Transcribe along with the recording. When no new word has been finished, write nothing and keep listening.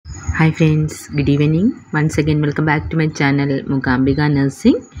Hi friends, good evening. Once again welcome back to my channel Mukambika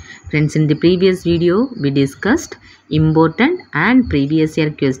Nursing. Friends, in the previous video we discussed important and previous year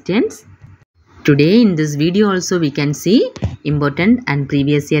questions. Today in this video also we can see important and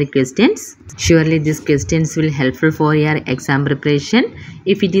previous year questions. Surely these questions will helpful for your exam preparation.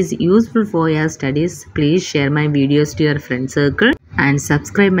 If it is useful for your studies, please share my videos to your friend circle and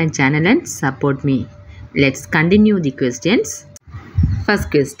subscribe my channel and support me. Let's continue the questions.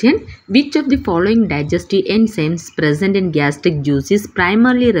 First question, which of the following digestive enzymes present in gastric juice is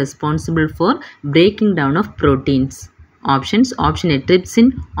primarily responsible for breaking down of proteins? Options: option A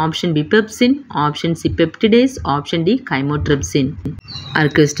trypsin, option B pepsin, option C peptidase, option D chymotrypsin. Our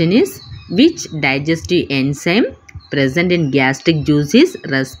question is, which digestive enzyme present in gastric juice is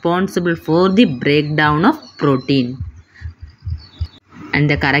responsible for the breakdown of protein? And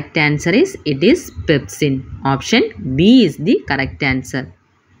the correct answer is, it is pepsin. Option B is the correct answer.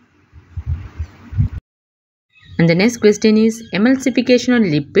 And the next question is, emulsification of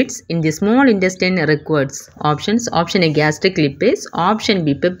lipids in the small intestine requires options: option A gastric lipase, option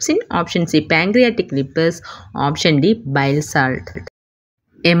B pepsin, option C pancreatic lipase, option D bile salt.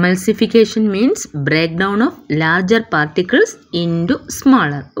 Emulsification means breakdown of larger particles into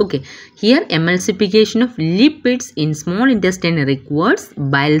smaller. Okay, here emulsification of lipids in small intestine requires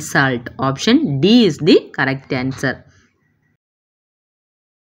bile salt. Option D is the correct answer.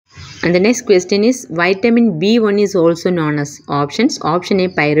 And the next question is, vitamin B1 is also known as options: option A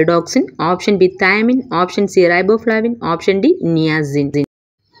pyridoxine, option B thiamine, option C riboflavin, option D niacin.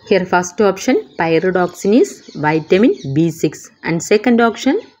 Here first option pyridoxine is vitamin B6 and second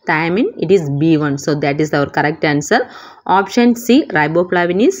option thiamine, it is B1. So that is our correct answer. Option C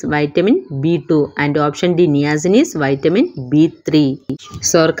riboflavin is vitamin B2 and option D niacin is vitamin B3.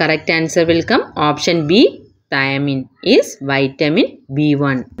 So our correct answer will come option B, thiamine is vitamin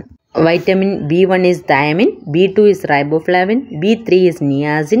B1. Vitamin B1 is thiamine, B2 is riboflavin, B3 is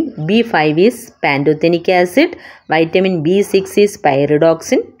niacin, B5 is pantothenic acid, vitamin B6 is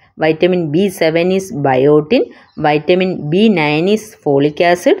pyridoxine, vitamin B7 is biotin, vitamin B9 is folic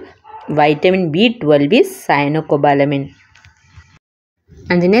acid, vitamin B12 is cyanocobalamin.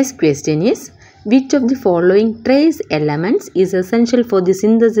 And the next question is, which of the following trace elements is essential for the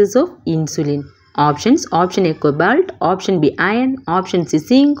synthesis of insulin? Options: option A cobalt, option B iron, option C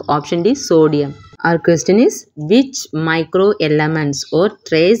zinc, option D sodium. Our question is, which micro elements or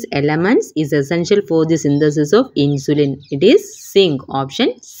trace elements is essential for the synthesis of insulin? It is zinc.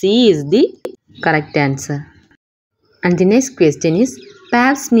 Option C is the correct answer. And the next question is,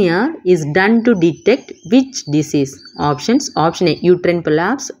 pap smear is done to detect which disease? Options: option A uterine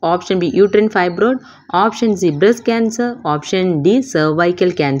prolapse, option B uterine fibroid, option C breast cancer, option D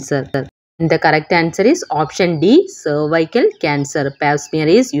cervical cancer. The correct answer is option D, cervical cancer. Pap smear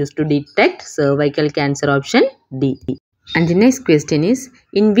is used to detect cervical cancer. Option D. And the next question is,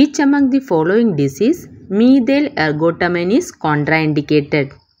 in which among the following disease methyl ergotamine is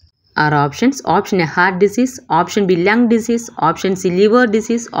contraindicated? Our options: option A heart disease, option B lung disease, option C liver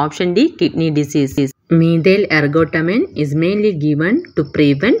disease, option D kidney disease. Methyl ergotamine is mainly given to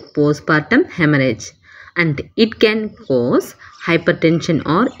prevent postpartum hemorrhage and it can cause hypertension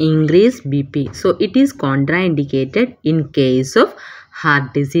or increase BP. So it is contraindicated in case of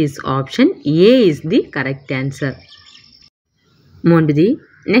heart disease. Option A is the correct answer. Move on to the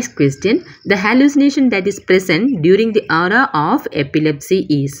next question. The hallucination that is present during the aura of epilepsy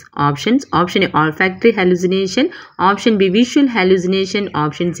is options: option A olfactory hallucination, option B visual hallucination,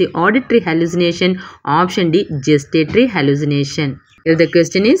 option C auditory hallucination, option D gustatory hallucination. Here the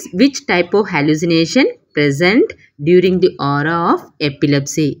question is, which type of hallucination present during the aura of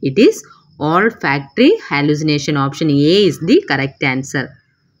epilepsy? It is olfactory hallucination. Option A is the correct answer.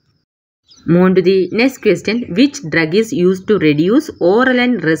 Move on to the next question. Which drug is used to reduce oral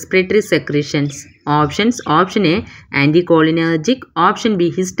and respiratory secretions? Options: option A anticholinergic, option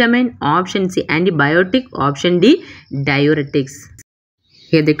B histamine, option C antibiotic, option D diuretics.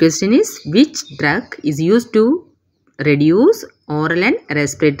 Here the question is, which drug is used to reduce oral and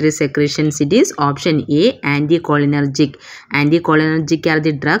respiratory secretions? It is option A anticholinergic. Anticholinergic are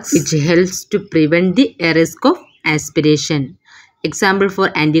the drugs which helps to prevent the risk of aspiration. Example for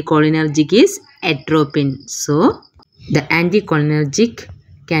anticholinergic is atropine. So the anticholinergic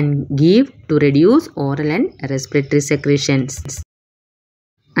can give to reduce oral and respiratory secretions.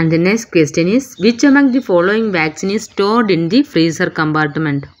 And the next question is, which among the following vaccine is stored in the freezer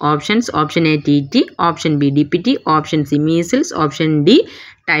compartment? Options: option A TT, option B DPT, option C measles, option D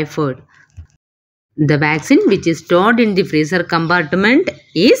typhoid. The vaccine which is stored in the freezer compartment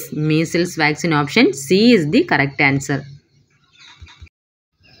is measles vaccine. Option C is the correct answer.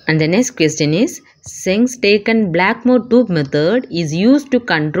 And the next question is, Sengstaken Blackmore tube method is used to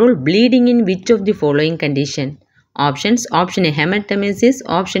control bleeding in which of the following condition? Options: option A hematemesis,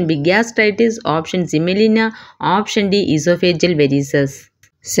 option B gastritis, option C melena, option D esophageal varices.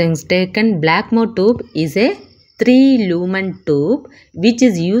 Sengstaken Blackmore tube is a 3-lumen tube which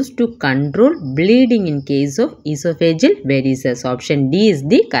is used to control bleeding in case of esophageal varices. Option D is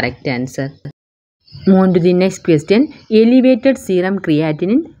the correct answer. Move on to the next question. Elevated serum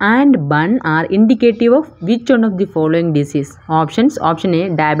creatinine and BUN are indicative of which one of the following disease? Options: option A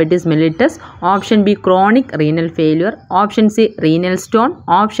diabetes mellitus, option B chronic renal failure, option C renal stone,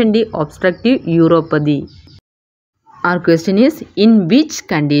 option D obstructive uropathy. Our question is, in which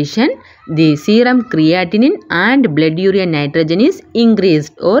condition the serum creatinine and blood urea nitrogen is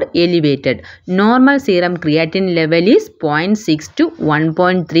increased or elevated? Normal serum creatinine level is 0.6 to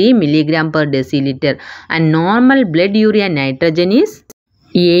 1.3 mg per deciliter and normal blood urea nitrogen is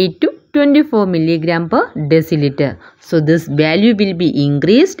 8 to 24 mg per deciliter. So this value will be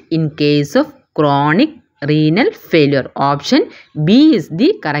increased in case of chronic renal failure. Option B is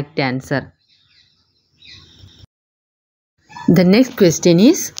the correct answer. The next question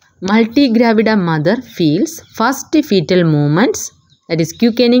is, multigravida mother feels first fetal movements, that is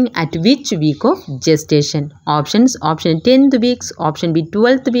quickening, at which week of gestation? Options: option 10th week, option B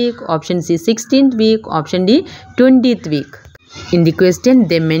 12th week, option C 16th week, option D 20th week. In the question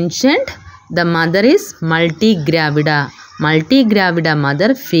they mentioned the mother is multigravida. Multigravida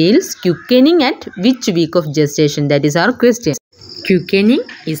mother feels quickening at which week of gestation? That is our question. Quickening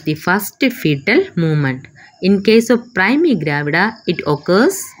is the first fetal movement. In case of primigravida, it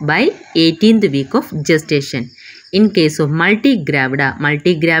occurs by 18th week of gestation. In case of multigravida,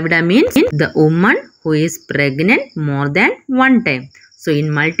 multigravida means the woman who is pregnant more than one time. So in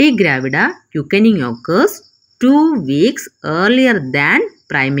multigravida, quickening occurs 2 weeks earlier than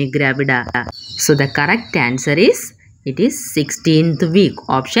primigravida. So the correct answer is, it is 16th week,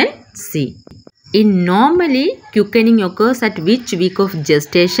 option C. In normally, quickening occurs at which week of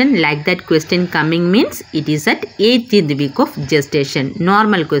gestation? Like that question coming means it is at 18th week of gestation.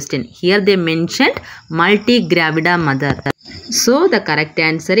 Normal question. Here they mentioned multigravida mother. So the correct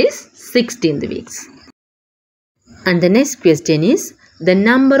answer is 16th weeks. And the next question is, the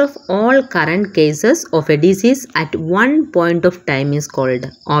number of all current cases of a disease at one point of time is called.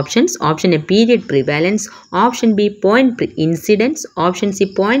 Options: option A period prevalence, option B point incidence, option C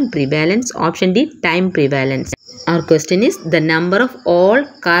point prevalence, option D time prevalence. Our question is, the number of all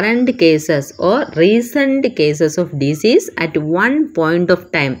current cases or recent cases of disease at one point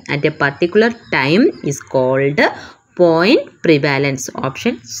of time at a particular time is called point prevalence.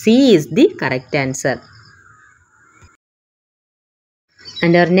 Option C is the correct answer.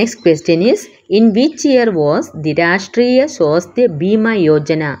 And our next question is, in which year was the Rashtriya Swasthya Bima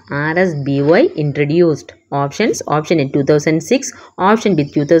Yojana RSBY introduced? Options: option A 2006, option B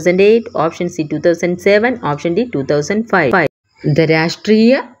 2008, option C 2007, option D 2005. The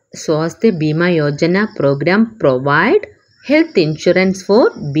Rashtriya Swasthya Bima Yojana program provide health insurance for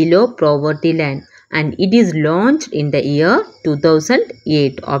below poverty line and it is launched in the year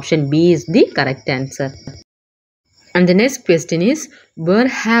 2008. Option B is the correct answer. And the next question is,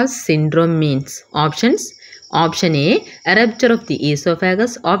 Burhaus syndrome means? Options: option A rupture of the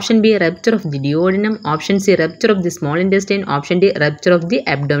esophagus, option B rupture of the duodenum, option C rupture of the small intestine, option D rupture of the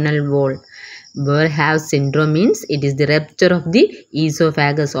abdominal wall. Burhaus syndrome means it is the rupture of the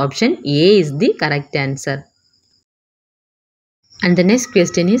esophagus. Option A is the correct answer. And the next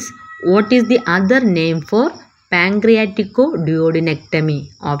question is, what is the other name for pancreaticoduodenectomy?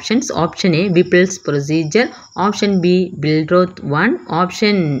 Options: option A Whipple's procedure, option B Billroth 1,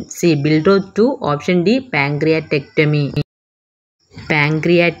 option C Billroth 2, option D pancreatectomy.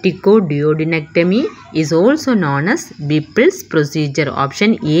 Pancreaticoduodenectomy is also known as Whipple's procedure. Option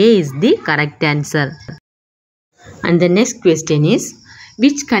A is the correct answer. And the next question is,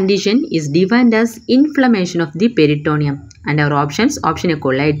 which condition is defined as inflammation of the peritoneum? And our options: option A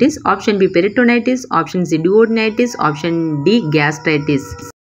colitis, option B peritonitis, option C duodenitis, option D gastritis.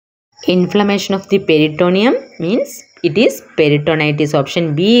 Inflammation of the peritoneum means it is peritonitis. Option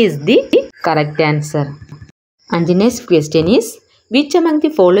B is the correct answer. And the next question is, which among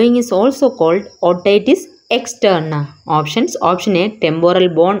the following is also called otitis externa? Options: option A temporal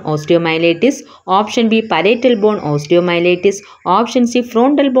bone osteomyelitis, option B parietal bone osteomyelitis, option C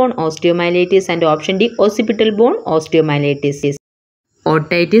frontal bone osteomyelitis, and option D occipital bone osteomyelitis.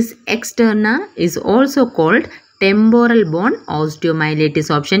 Otitis externa is also called temporal bone osteomyelitis.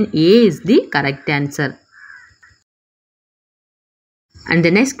 Option A is the correct answer. And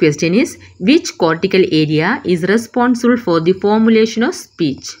the next question is, which cortical area is responsible for the formulation of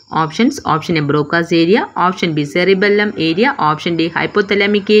speech? Options: option A, Broca's area, option B, cerebellum area, option D,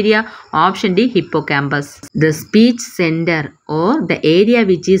 hypothalamic area, option D, hippocampus. The speech center or the area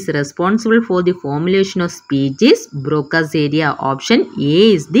which is responsible for the formulation of speech is Broca's area. Option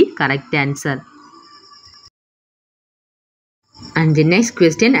A is the correct answer. And the next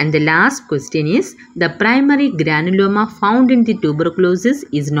question and the last question is, the primary granuloma found in the tuberculosis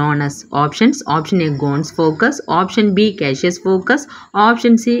is known as. Options: option A, Ghon's focus, option B, caseous focus,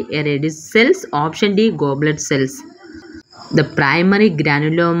 option C, Eredis cells, option D, goblet cells. The primary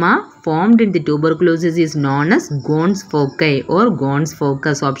granuloma formed in the tuberculosis is known as Ghon's foci or Ghon's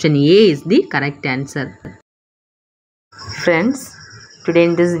focus. Option A is the correct answer. Friends, today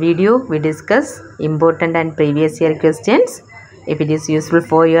in this video we discuss important and previous year questions. If it is useful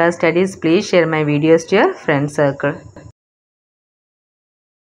for your studies, please share my videos to your friend circle.